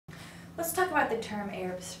Let's talk about the term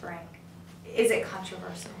Arab Spring. Is it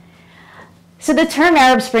controversial? So the term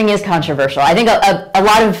Arab Spring is controversial. I think a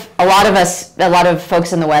lot of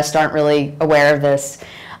folks in the West aren't really aware of this,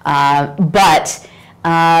 but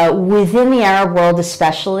within the Arab world,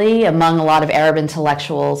 especially among a lot of Arab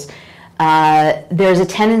intellectuals, there's a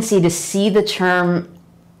tendency to see the term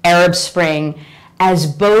Arab Spring as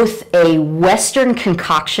both a Western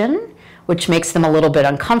concoction, which makes them a little bit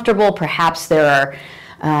uncomfortable. Perhaps there's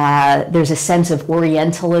a sense of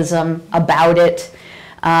Orientalism about it.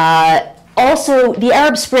 Also, the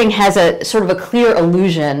Arab Spring has a sort of a clear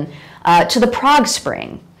allusion to the Prague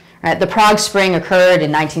Spring. Right? The Prague Spring occurred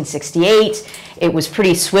in 1968. It was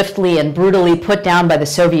pretty swiftly and brutally put down by the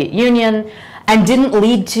Soviet Union and didn't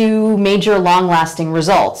lead to major long-lasting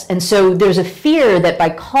results. And so there's a fear that by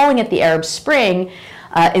calling it the Arab Spring,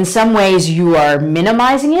 in some ways you are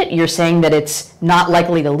minimizing it. You're saying that it's not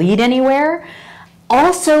likely to lead anywhere.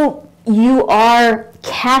 Also, you are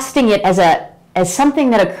casting it as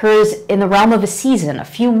something that occurs in the realm of a season, a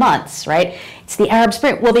few months, right? It's the Arab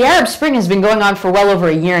Spring. Well, the Arab Spring has been going on for well over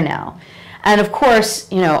a year now. And of course,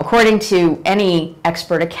 according to any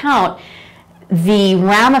expert account, the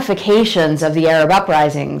ramifications of the Arab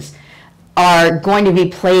uprisings are going to be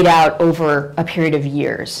played out over a period of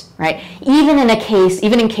years, right? Even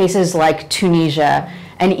in cases like Tunisia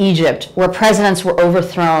and Egypt, where presidents were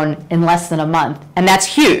overthrown in less than a month, and that's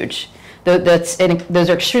huge. Those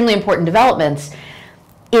are extremely important developments.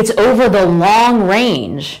 It's over the long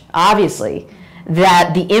range, obviously,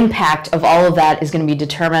 that the impact of all of that is going to be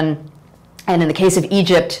determined. And in the case of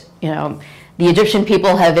Egypt, the Egyptian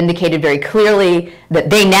people have indicated very clearly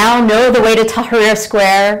that they now know the way to Tahrir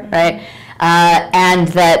Square, right? And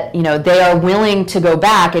that they are willing to go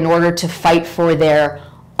back in order to fight for their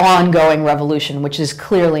ongoing revolution, which is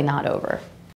clearly not over.